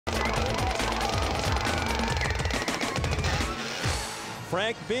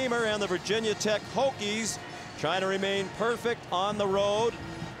Frank Beamer and the Virginia Tech Hokies trying to remain perfect on the road.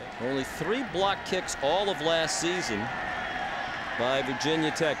 Only 3 block kicks all of last season by Virginia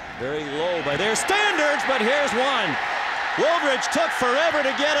Tech. Very low by their standards, but here's one. Woolridge took forever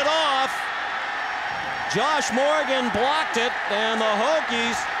to get it off. Josh Morgan blocked it, and the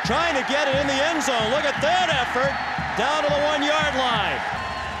Hokies trying to get it in the end zone. Look at that effort down to the 1-yard line.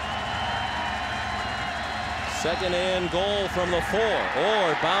 Second and goal from the 4.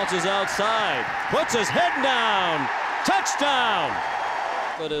 Orr bounces outside, puts his head down. Touchdown!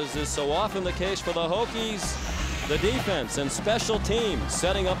 But as is so often the case for the Hokies, the defense and special teams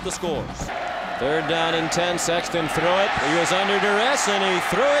setting up the scores. 3rd down and 10. Sexton threw it. He was under duress, and he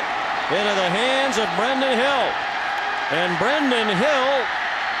threw it into the hands of Brenden Hill. And Brenden Hill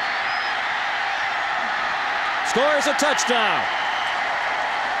scores a touchdown.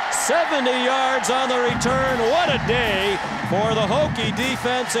 70 yards on the return. What a day for the Hokie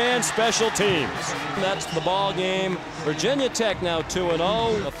defense and special teams. That's the ball game. Virginia Tech now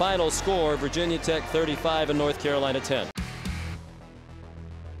 2-0. The final score, Virginia Tech 35 and North Carolina 10.